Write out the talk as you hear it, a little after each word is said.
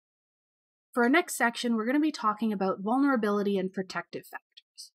For our next section, we're going to be talking about vulnerability and protective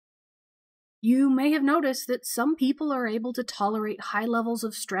factors. You may have noticed that some people are able to tolerate high levels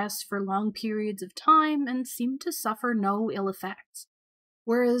of stress for long periods of time and seem to suffer no ill effects,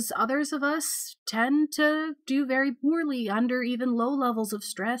 whereas others of us tend to do very poorly under even low levels of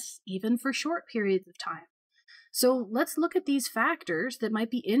stress, even for short periods of time. So let's look at these factors that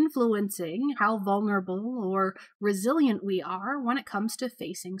might be influencing how vulnerable or resilient we are when it comes to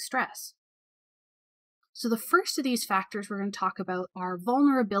facing stress. So the first of these factors we're going to talk about are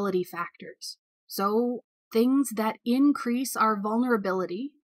vulnerability factors. So things that increase our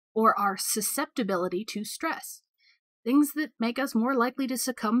vulnerability or our susceptibility to stress. Things that make us more likely to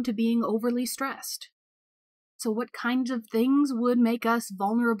succumb to being overly stressed. So what kinds of things would make us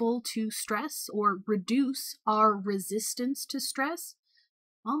vulnerable to stress or reduce our resistance to stress?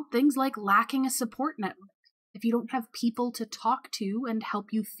 Well, things like lacking a support network. If you don't have people to talk to and help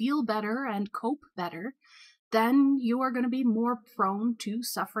you feel better and cope better, then you are going to be more prone to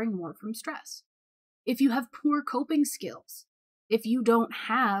suffering more from stress. If you have poor coping skills, if you don't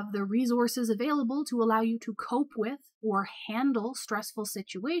have the resources available to allow you to cope with or handle stressful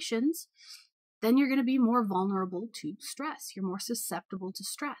situations, then you're going to be more vulnerable to stress. You're more susceptible to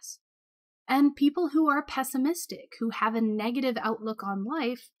stress. And people who are pessimistic, who have a negative outlook on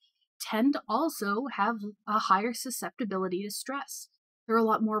life, tend to also have a higher susceptibility to stress. They're a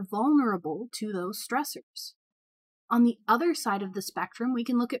lot more vulnerable to those stressors. On the other side of the spectrum, we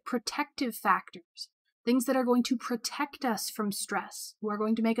can look at protective factors, things that are going to protect us from stress, who are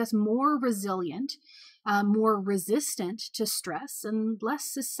going to make us more resilient, more resistant to stress, and less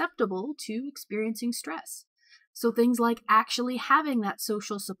susceptible to experiencing stress. So things like actually having that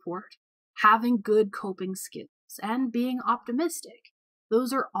social support, having good coping skills, and being optimistic.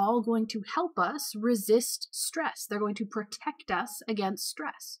 Those are all going to help us resist stress. They're going to protect us against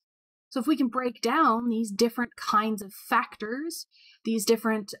stress. So if we can break down these different kinds of factors, these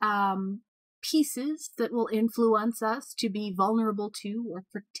different pieces that will influence us to be vulnerable to or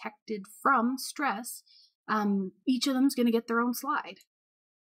protected from stress, each of them is going to get their own slide.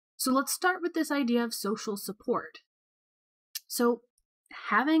 So let's start with this idea of social support. So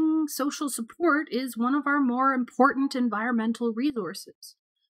having social support is one of our more important environmental resources.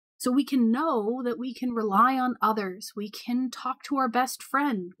 So we can know that we can rely on others, we can talk to our best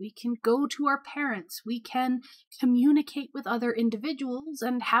friend, we can go to our parents, we can communicate with other individuals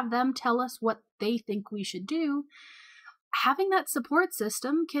and have them tell us what they think we should do. Having that support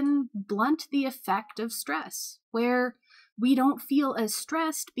system can blunt the effect of stress, where we don't feel as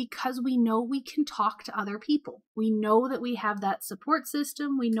stressed because we know we can talk to other people. We know that we have that support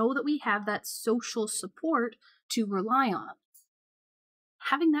system, we know that we have that social support to rely on.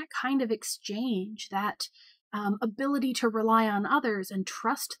 Having that kind of exchange, that ability to rely on others and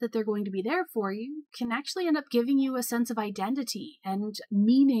trust that they're going to be there for you, can actually end up giving you a sense of identity and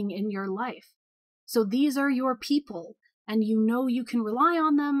meaning in your life. So these are your people, and you know you can rely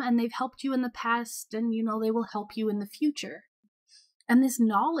on them, and they've helped you in the past, and you know they will help you in the future. And this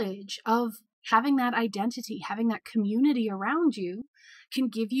knowledge of having that identity, having that community around you, can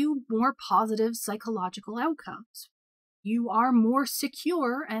give you more positive psychological outcomes. You are more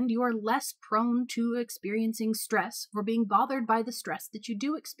secure and you are less prone to experiencing stress or being bothered by the stress that you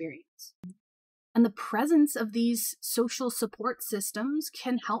do experience. And the presence of these social support systems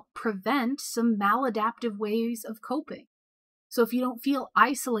can help prevent some maladaptive ways of coping. So if you don't feel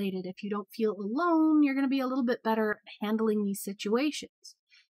isolated, if you don't feel alone, you're going to be a little bit better at handling these situations.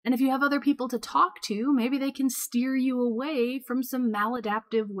 And if you have other people to talk to, maybe they can steer you away from some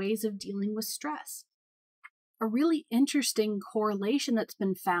maladaptive ways of dealing with stress. A really interesting correlation that's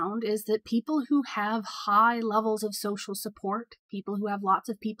been found is that people who have high levels of social support, people who have lots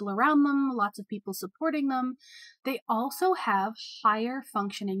of people around them, lots of people supporting them, they also have higher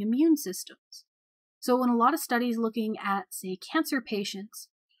functioning immune systems. So in a lot of studies looking at, say, cancer patients,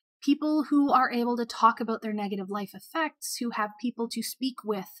 people who are able to talk about their negative life effects, who have people to speak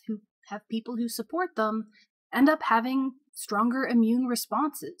with, who have people who support them, end up having stronger immune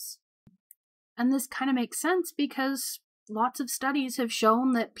responses. And this kind of makes sense because lots of studies have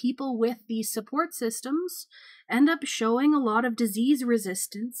shown that people with these support systems end up showing a lot of disease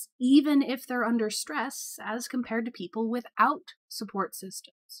resistance, even if they're under stress, as compared to people without support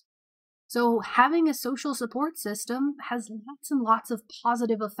systems. So having a social support system has lots and lots of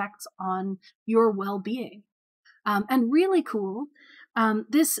positive effects on your well-being. And really cool,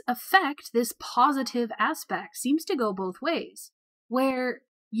 this effect, this positive aspect, seems to go both ways, where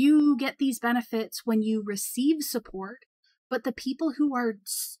you get these benefits when you receive support, but the people who are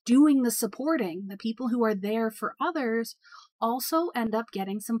doing the supporting, the people who are there for others, also end up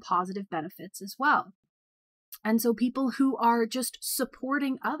getting some positive benefits as well. And so people who are just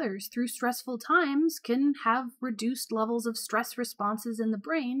supporting others through stressful times can have reduced levels of stress responses in the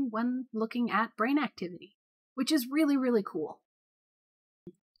brain when looking at brain activity, which is really, really cool.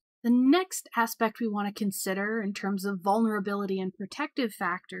 The next aspect we want to consider in terms of vulnerability and protective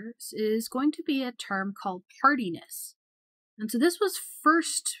factors is going to be a term called hardiness. And so this was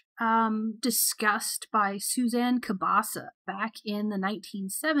first discussed by Suzanne Cabasa back in the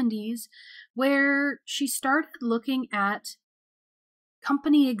 1970s, where she started looking at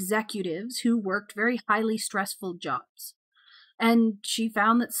company executives who worked very highly stressful jobs. And she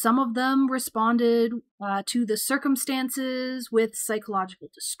found that some of them responded to the circumstances with psychological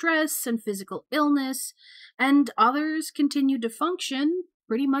distress and physical illness, and others continued to function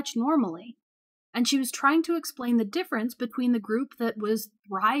pretty much normally. And she was trying to explain the difference between the group that was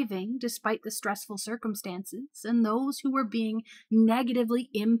thriving despite the stressful circumstances and those who were being negatively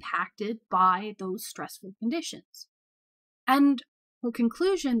impacted by those stressful conditions. And her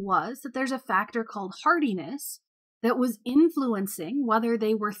conclusion was that there's a factor called hardiness that was influencing whether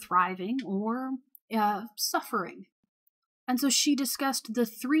they were thriving or suffering. And so she discussed the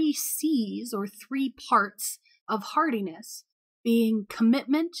 3 C's, or 3 parts of hardiness, being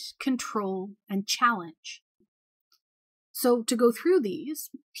commitment, control, and challenge. So to go through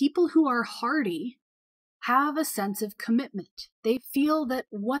these, people who are hardy have a sense of commitment. They feel that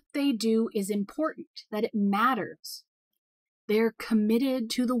what they do is important, that it matters. They're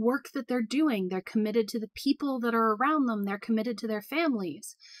committed to the work that they're doing. They're committed to the people that are around them. They're committed to their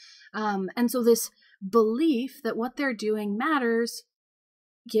families. And so this belief that what they're doing matters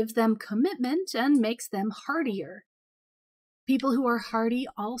gives them commitment and makes them hardier. People who are hardy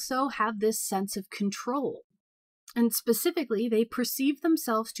also have this sense of control. And specifically, they perceive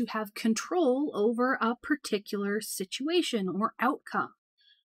themselves to have control over a particular situation or outcome.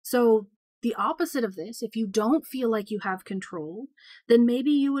 So the opposite of this, if you don't feel like you have control, then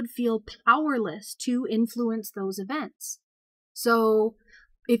maybe you would feel powerless to influence those events. So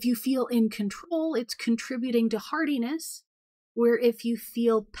if you feel in control, it's contributing to hardiness, where if you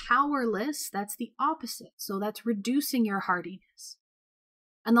feel powerless, that's the opposite. So that's reducing your hardiness.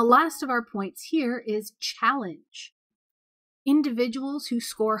 And the last of our points here is challenge. Individuals who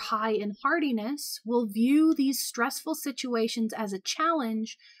score high in hardiness will view these stressful situations as a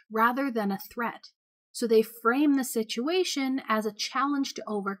challenge rather than a threat. So they frame the situation as a challenge to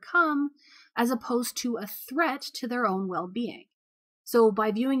overcome as opposed to a threat to their own well-being. So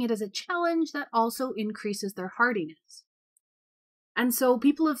by viewing it as a challenge, that also increases their hardiness. And so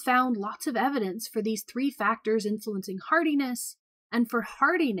people have found lots of evidence for these 3 factors influencing hardiness, and for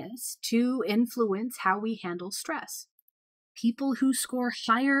hardiness to influence how we handle stress. People who score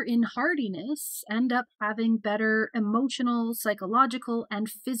higher in hardiness end up having better emotional, psychological, and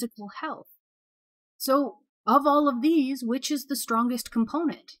physical health. So, of all of these, which is the strongest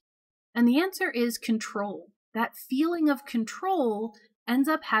component? And the answer is control. That feeling of control ends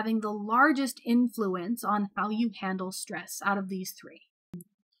up having the largest influence on how you handle stress out of these 3.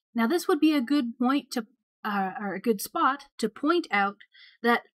 Now, this would be a good point to, or a good spot to point out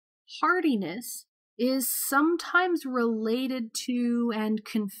that hardiness is sometimes related to and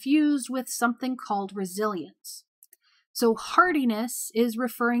confused with something called resilience. So hardiness is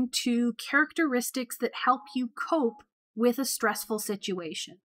referring to characteristics that help you cope with a stressful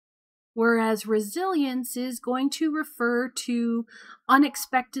situation, whereas resilience is going to refer to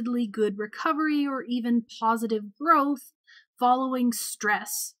unexpectedly good recovery or even positive growth following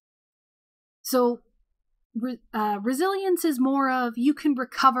stress. So resilience is more of you can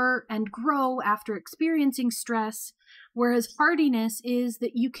recover and grow after experiencing stress, whereas hardiness is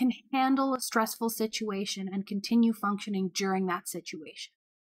that you can handle a stressful situation and continue functioning during that situation.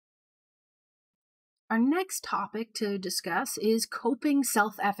 Our next topic to discuss is coping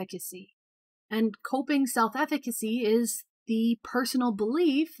self-efficacy. And coping self-efficacy is the personal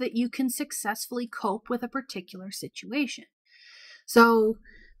belief that you can successfully cope with a particular situation. So,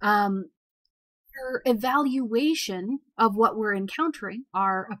 our evaluation of what we're encountering,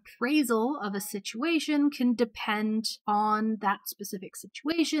 our appraisal of a situation, can depend on that specific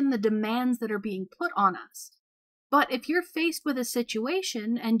situation, the demands that are being put on us. But if you're faced with a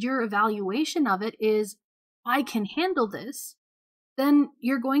situation and your evaluation of it is, I can handle this, then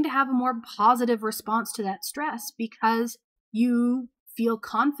you're going to have a more positive response to that stress because you feel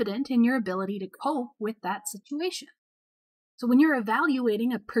confident in your ability to cope with that situation. So when you're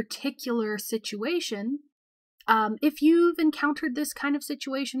evaluating a particular situation, if you've encountered this kind of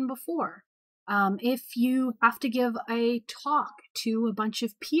situation before, if you have to give a talk to a bunch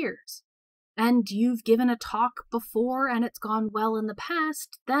of peers, and you've given a talk before and it's gone well in the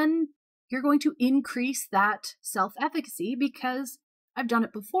past, then you're going to increase that self-efficacy because I've done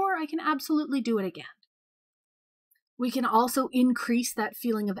it before, I can absolutely do it again. We can also increase that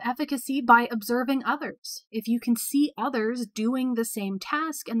feeling of efficacy by observing others. If you can see others doing the same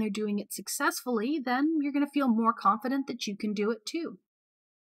task and they're doing it successfully, then you're going to feel more confident that you can do it too.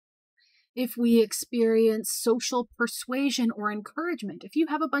 If we experience social persuasion or encouragement, if you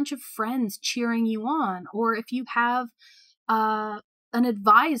have a bunch of friends cheering you on, or if you have an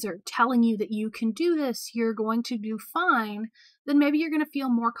advisor telling you that you can do this, you're going to do fine, then maybe you're going to feel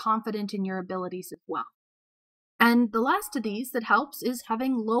more confident in your abilities as well. And the last of these that helps is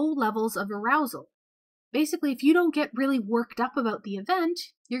having low levels of arousal. Basically, if you don't get really worked up about the event,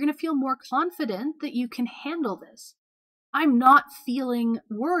 you're going to feel more confident that you can handle this. I'm not feeling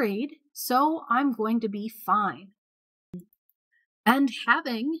worried, so I'm going to be fine. And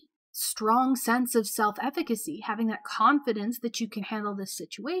having strong sense of self-efficacy, having that confidence that you can handle this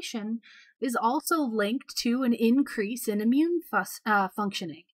situation, is also linked to an increase in immune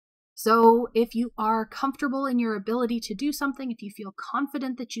functioning. So if you are comfortable in your ability to do something, if you feel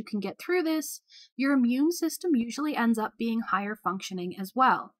confident that you can get through this, your immune system usually ends up being higher functioning as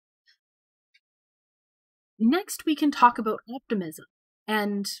well. Next, we can talk about optimism.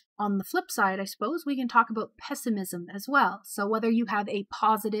 And on the flip side, I suppose, we can talk about pessimism as well. So whether you have a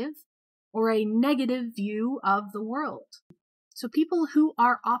positive or a negative view of the world. So people who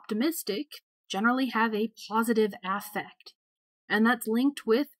are optimistic generally have a positive affect, and that's linked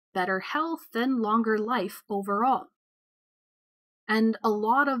with better health and longer life overall. And a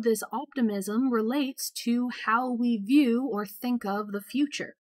lot of this optimism relates to how we view or think of the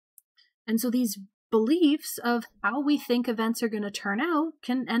future. And so these beliefs of how we think events are going to turn out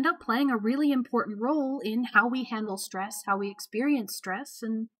can end up playing a really important role in how we handle stress, how we experience stress,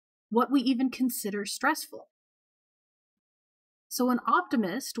 and what we even consider stressful. So an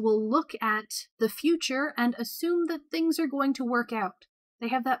optimist will look at the future and assume that things are going to work out. They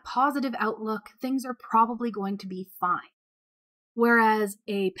have that positive outlook, things are probably going to be fine. Whereas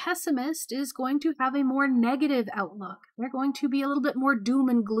a pessimist is going to have a more negative outlook. They're going to be a little bit more doom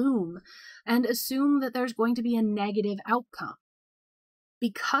and gloom and assume that there's going to be a negative outcome.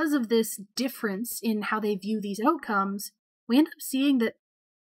 Because of this difference in how they view these outcomes, we end up seeing that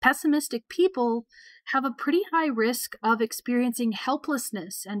pessimistic people have a pretty high risk of experiencing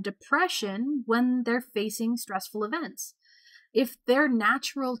helplessness and depression when they're facing stressful events. If their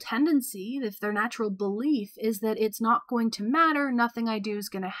natural tendency, if their natural belief is that it's not going to matter, nothing I do is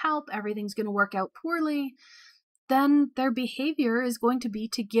going to help, everything's going to work out poorly, then their behavior is going to be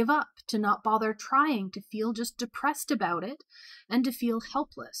to give up, to not bother trying, to feel just depressed about it, and to feel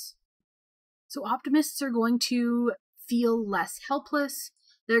helpless. So optimists are going to feel less helpless.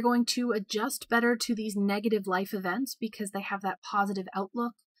 They're going to adjust better to these negative life events because they have that positive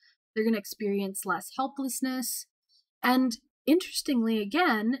outlook. They're going to experience less helplessness. And interestingly,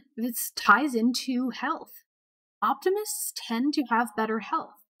 again, this ties into health. Optimists tend to have better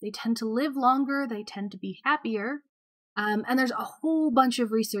health. They tend to live longer, they tend to be happier, and there's a whole bunch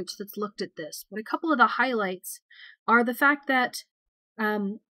of research that's looked at this. But a couple of the highlights are the fact that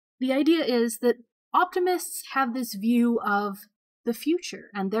the idea is that optimists have this view of the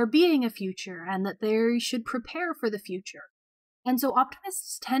future, and there being a future, and that they should prepare for the future. And so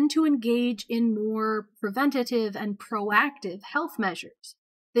optimists tend to engage in more preventative and proactive health measures,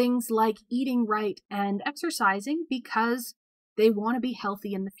 things like eating right and exercising because they want to be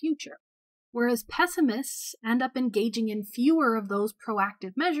healthy in the future. Whereas pessimists end up engaging in fewer of those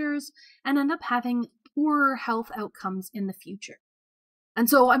proactive measures and end up having poorer health outcomes in the future. And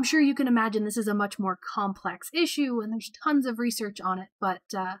so I'm sure you can imagine this is a much more complex issue and there's tons of research on it, but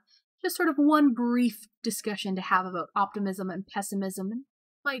just sort of one brief discussion to have about optimism and pessimism and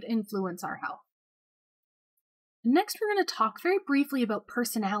might influence our health. Next, we're going to talk very briefly about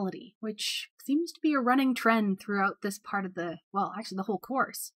personality, which seems to be a running trend throughout this part of the whole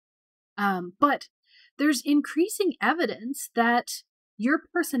course. But there's increasing evidence that your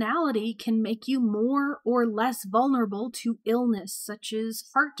personality can make you more or less vulnerable to illness, such as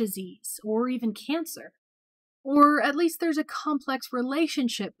heart disease or even cancer. Or at least there's a complex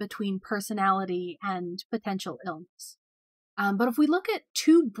relationship between personality and potential illness. But if we look at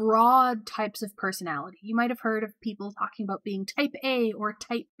two broad types of personality, you might have heard of people talking about being type A or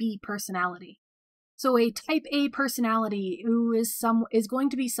type B personality. So a type A personality is going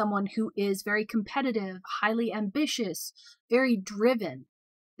to be someone who is very competitive, highly ambitious, very driven.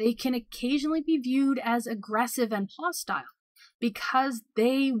 They can occasionally be viewed as aggressive and hostile because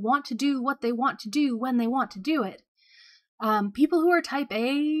they want to do what they want to do when they want to do it. People who are type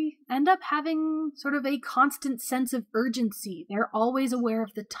A end up having sort of a constant sense of urgency. They're always aware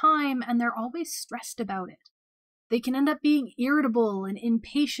of the time and they're always stressed about it. They can end up being irritable and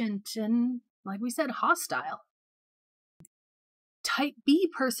impatient and, like we said, hostile. Type B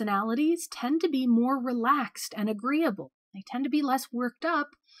personalities tend to be more relaxed and agreeable. They tend to be less worked up,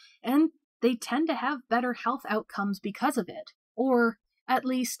 and they tend to have better health outcomes because of it. Or at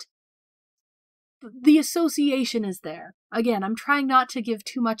least the association is there. Again, I'm trying not to give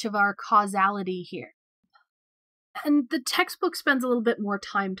too much of our causality here. And the textbook spends a little bit more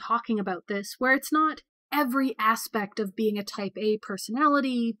time talking about this, where it's not every aspect of being a type A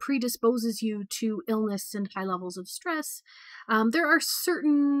personality predisposes you to illness and high levels of stress. There are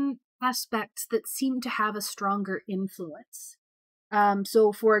certain aspects that seem to have a stronger influence.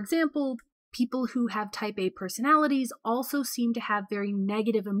 So, for example, people who have type A personalities also seem to have very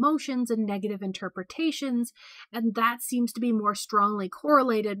negative emotions and negative interpretations, and that seems to be more strongly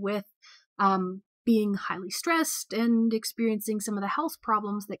correlated with being highly stressed and experiencing some of the health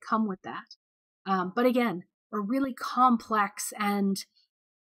problems that come with that. But again, a really complex and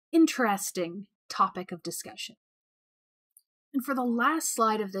interesting topic of discussion. And for the last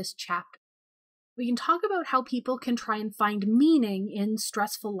slide of this chapter, we can talk about how people can try and find meaning in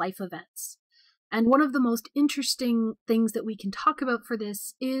stressful life events. And one of the most interesting things that we can talk about for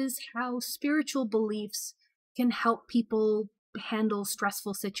this is how spiritual beliefs can help people handle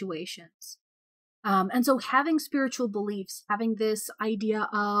stressful situations. And so having spiritual beliefs, having this idea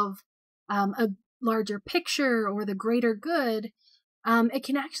of a larger picture or the greater good, it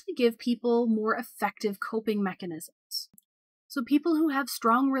can actually give people more effective coping mechanisms. So people who have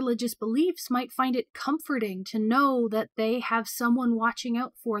strong religious beliefs might find it comforting to know that they have someone watching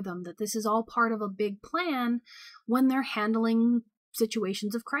out for them, that this is all part of a big plan when they're handling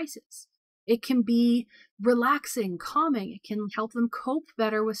situations of crisis. It can be relaxing, calming. It can help them cope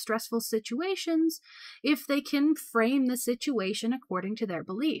better with stressful situations if they can frame the situation according to their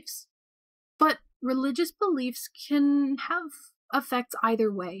beliefs. But religious beliefs can have effects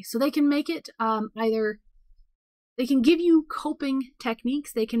either way. So they can make it they can give you coping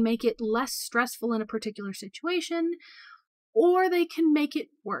techniques, they can make it less stressful in a particular situation, or they can make it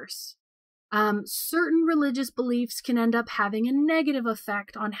worse. Certain religious beliefs can end up having a negative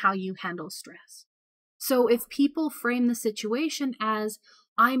effect on how you handle stress. So if people frame the situation as,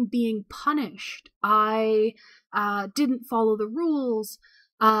 I'm being punished, I didn't follow the rules,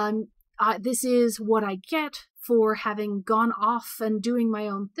 this is what I get for having gone off and doing my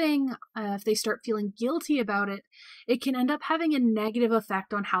own thing, if they start feeling guilty about it, it can end up having a negative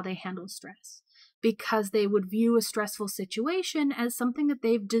effect on how they handle stress, because they would view a stressful situation as something that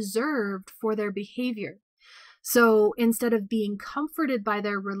they've deserved for their behavior. So instead of being comforted by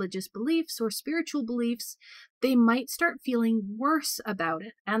their religious beliefs or spiritual beliefs, they might start feeling worse about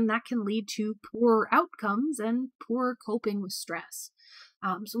it, and that can lead to poor outcomes and poor coping with stress.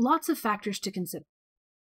 So lots of factors to consider.